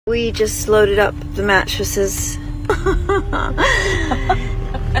We just loaded up the mattresses.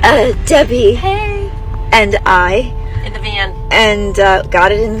 Debbie and I in the van, and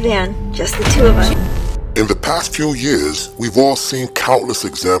got it in the van, just the two of us. In the past few years, we've all seen countless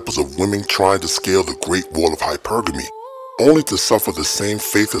examples of women trying to scale the Great Wall of Hypergamy, only to suffer the same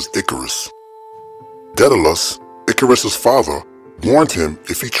fate as Icarus. Daedalus, Icarus's father, warned him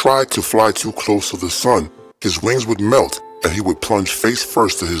if he tried to fly too close to the sun, his wings would melt and he would plunge face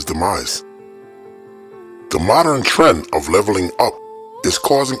first to his demise. The modern trend of leveling up is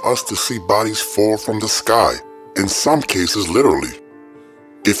causing us to see bodies fall from the sky, in some cases literally.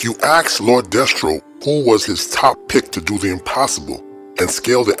 If you ask Lord Destro who was his top pick to do the impossible and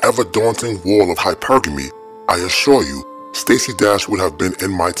scale the ever-daunting wall of hypergamy, I assure you, Stacey Dash would have been in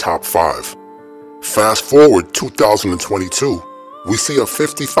my top 5. Fast forward 2022, we see a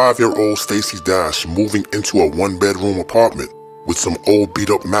 55-year-old Stacey Dash moving into a one-bedroom apartment with some old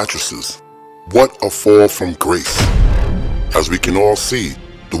beat-up mattresses. What a fall from grace. As we can all see,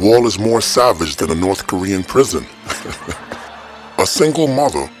 the wall is more savage than a North Korean prison. A single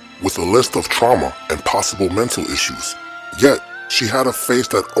mother with a list of trauma and possible mental issues, yet she had a face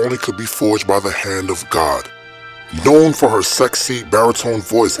that only could be forged by the hand of God. Known for her sexy baritone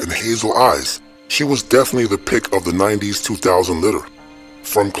voice and hazel eyes, she was definitely the pick of the 90s 2000 litter.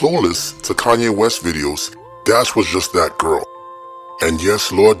 From Clueless to Kanye West videos, Dash was just that girl. And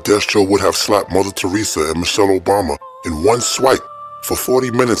yes, Lord Destro would have slapped Mother Teresa and Michelle Obama in one swipe for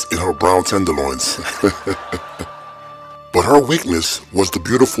 40 minutes in her brown tenderloins. But her weakness was the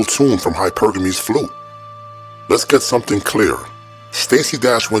beautiful tune from Hypergamy's flute. Let's get something clear. Stacey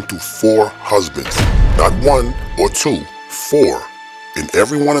Dash went through 4 husbands. Not 1 or 2, 4. In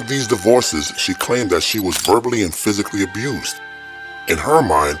every one of these divorces, she claimed that she was verbally and physically abused. In her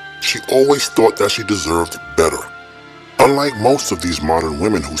mind, she always thought that she deserved better. Unlike most of these modern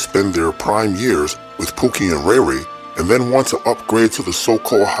women who spend their prime years with Pookie and Ray Ray and then want to upgrade to the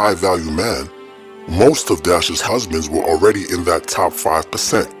so-called high-value man, most of Dash's husbands were already in that top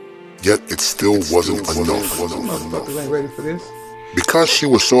 5%, yet it still wasn't enough. Ready for this? Because she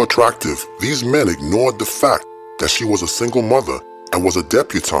was so attractive, these men ignored the fact that she was a single mother and was a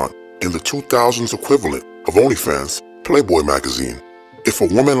debutante in the 2000s equivalent of OnlyFans, Playboy magazine. If a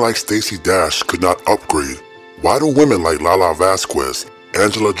woman like Stacey Dash could not upgrade, why do women like Lala Vasquez,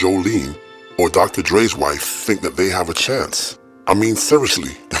 Angela Jolene, or Dr. Dre's wife think that they have a chance? I mean,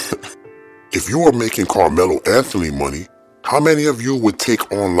 seriously. If you were making Carmelo Anthony money, how many of you would take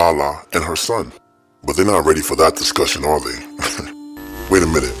on Lala and her son? But they're not ready for that discussion, are they? Wait a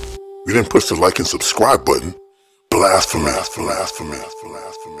minute. You didn't push the like and subscribe button. Blasphemy.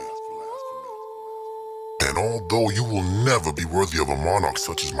 And although you will never be worthy of a monarch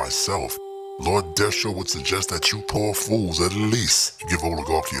such as myself, Lord Destro would suggest that you poor fools at least give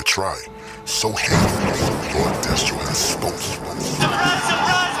oligarchy a try. So hey, Lord Destro has spoken.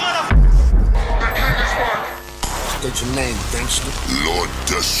 State your name, gangster. Lord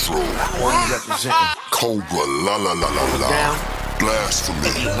Destro. Where you representing? Cobra, la la la la la. Down.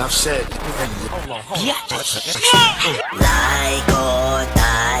 Blasphemy. Enough said. Like or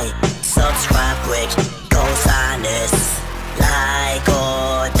die, subscribe quick.